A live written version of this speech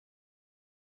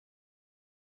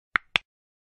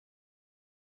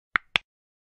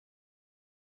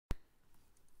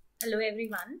Hello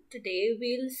everyone. Today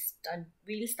we'll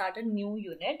start a new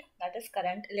unit, that is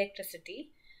current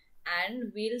electricity,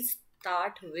 and we'll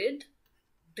start with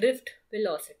drift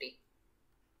velocity.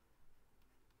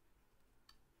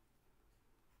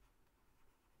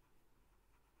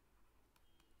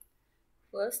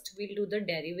 First we'll do the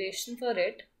derivation for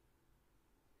it.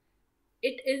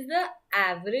 It is the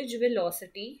average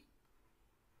velocity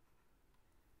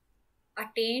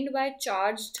attained by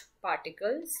charged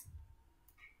particles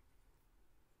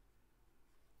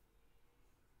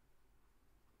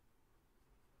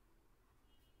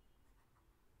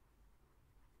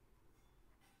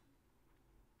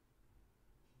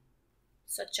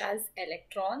such as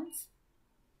electrons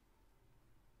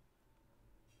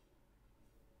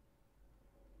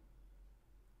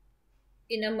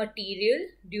in a material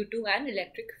due to an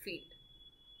electric field.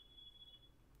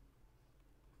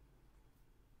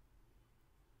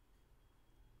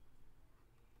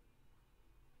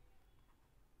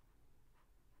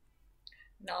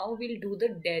 Now we'll do the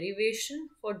derivation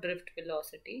for drift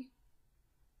velocity.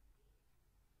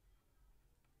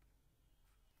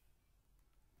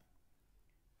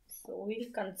 So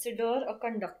we'll consider a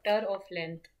conductor of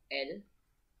length L.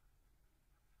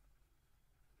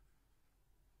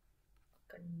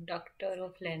 Conductor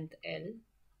of length L.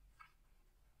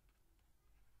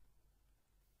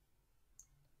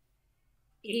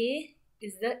 A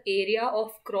is the area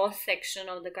of cross section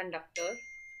of the conductor.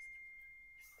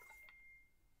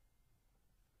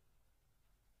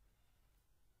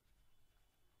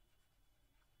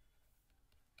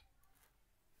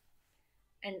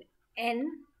 And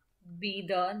N be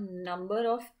the number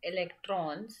of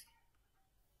electrons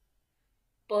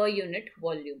per unit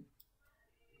volume.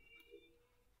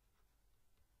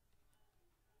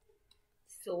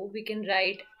 So we can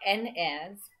write N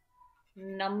as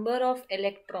number of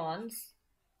electrons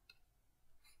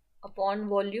upon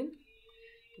volume.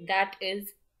 That is,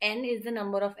 N is the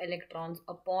number of electrons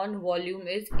upon volume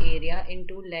is area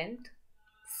into length,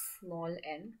 small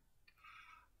n.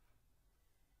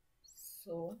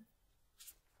 So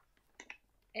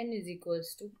N is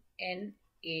equals to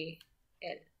NaL.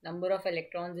 Number of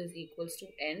electrons is equals to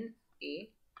NaL.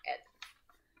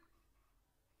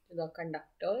 So the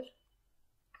conductor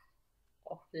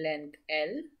of length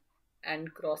L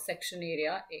and cross section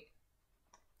area A.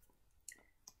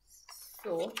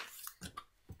 So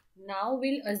now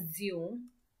we'll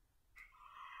assume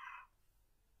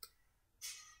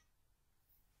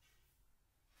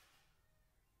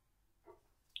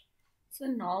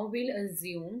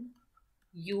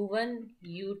U1,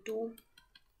 U2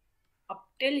 up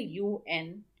till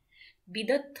Un be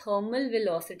the thermal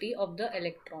velocity of the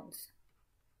electrons.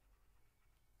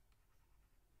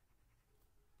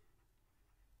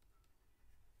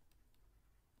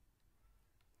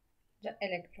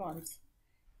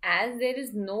 As there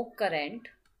is no current,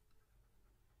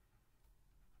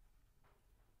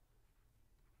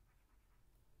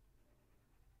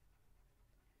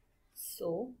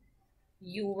 so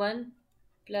U1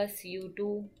 plus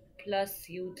U2 plus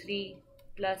U3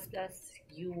 plus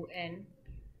Un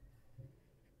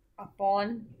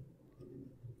upon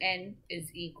N is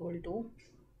equal to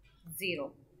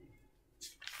 0.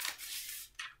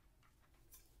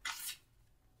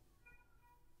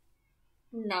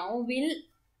 Now we'll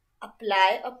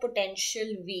apply a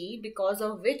potential V because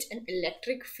of which an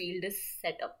electric field is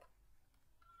set up.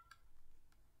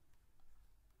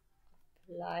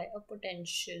 Apply a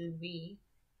potential V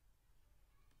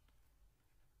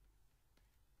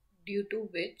due to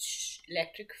which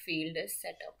electric field is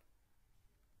set up.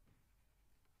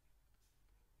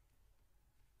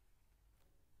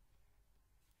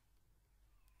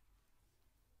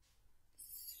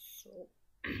 So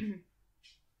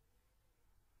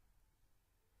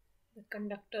the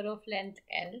conductor of length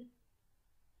L,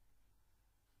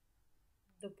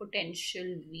 the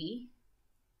potential V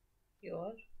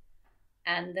here,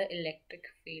 and the electric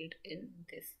field in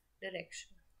this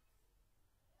direction.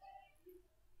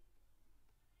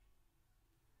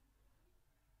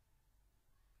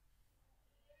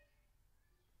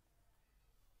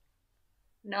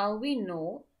 Now we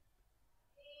know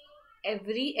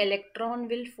every electron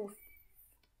will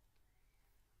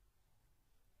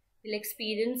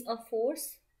experience a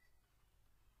force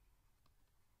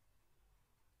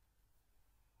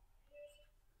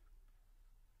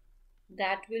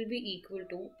that will be equal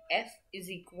to F is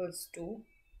equals to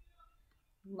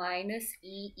minus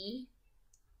EE,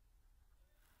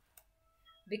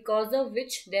 because of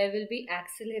which there will be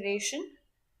acceleration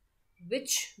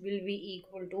which will be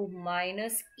equal to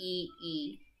minus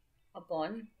EE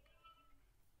upon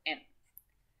M.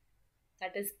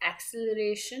 That is,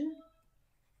 acceleration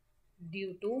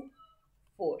due to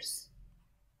force.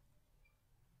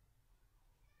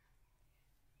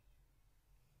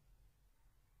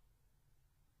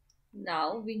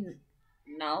 Now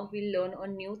we learn a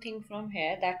new thing from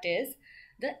here, that is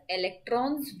the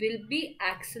electrons will be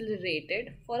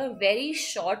accelerated for a very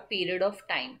short period of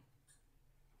time.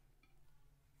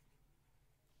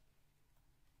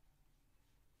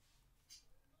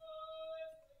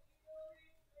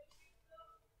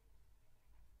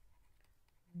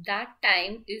 That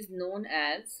time is known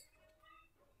as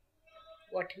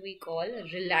what we call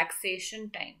relaxation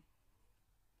time.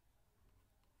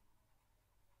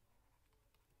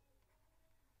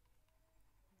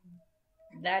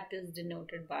 That is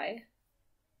denoted by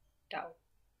tau.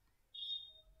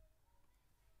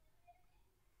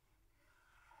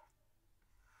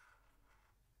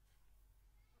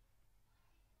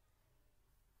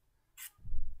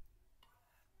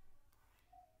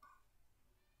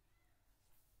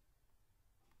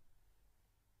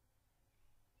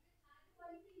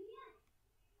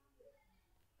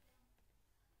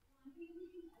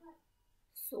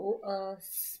 So, a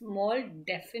small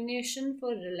definition for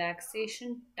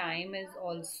relaxation time is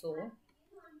also,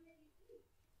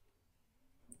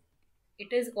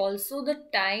 it is also the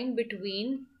time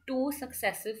between two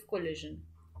successive collision.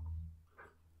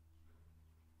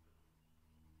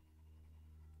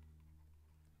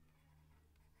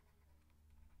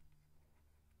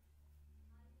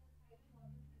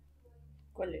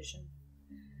 Collision.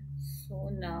 So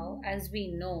now, as we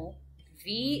know,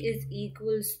 V is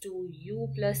equals to U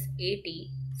plus AT.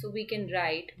 So we can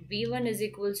write V1 is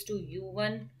equals to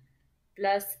U1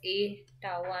 plus A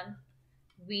tau 1.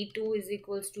 V2 is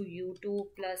equals to U2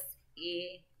 plus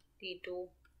A T2.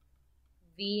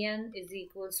 Vn is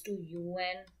equals to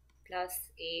Un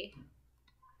plus A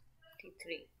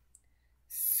T3.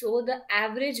 So the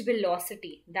average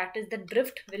velocity, that is the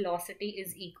drift velocity,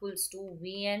 is equals to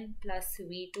Vn plus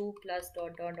V2 plus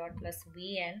dot dot dot plus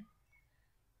Vn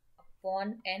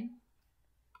upon N,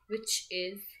 which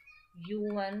is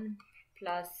U1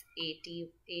 plus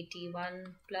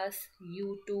AT1 plus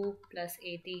U2 plus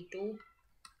AT2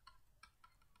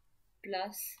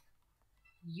 plus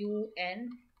UN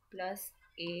plus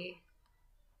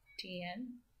ATN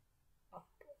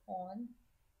upon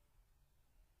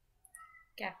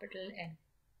capital N,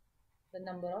 the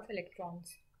number of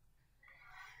electrons.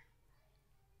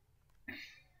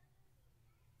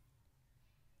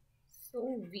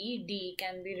 So Vd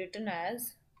can be written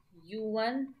as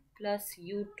U1 plus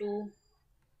U2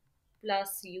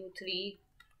 plus U3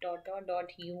 dot dot dot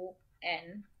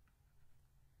UN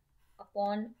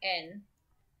upon N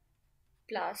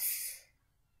plus,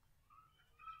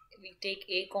 we take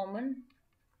A common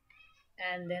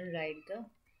and then write the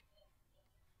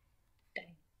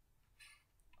time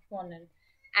upon N.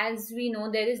 As we know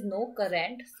there is no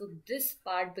current, so this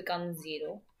part becomes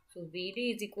 0. So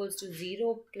Vd is equals to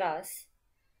 0 plus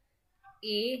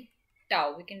A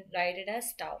tau. We can write it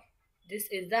as tau. This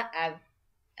is the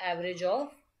average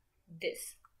of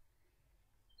this.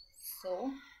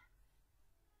 So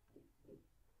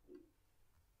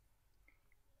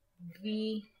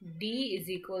Vd is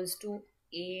equals to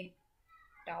A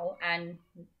tau, and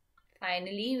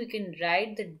finally we can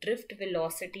write the drift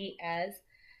velocity as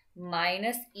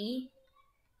minus E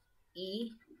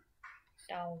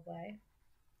tau by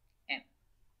m.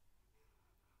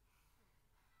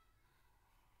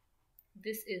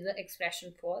 This is the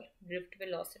expression for drift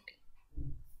velocity.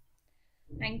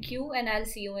 Thank you, and I'll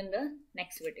see you in the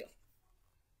next video.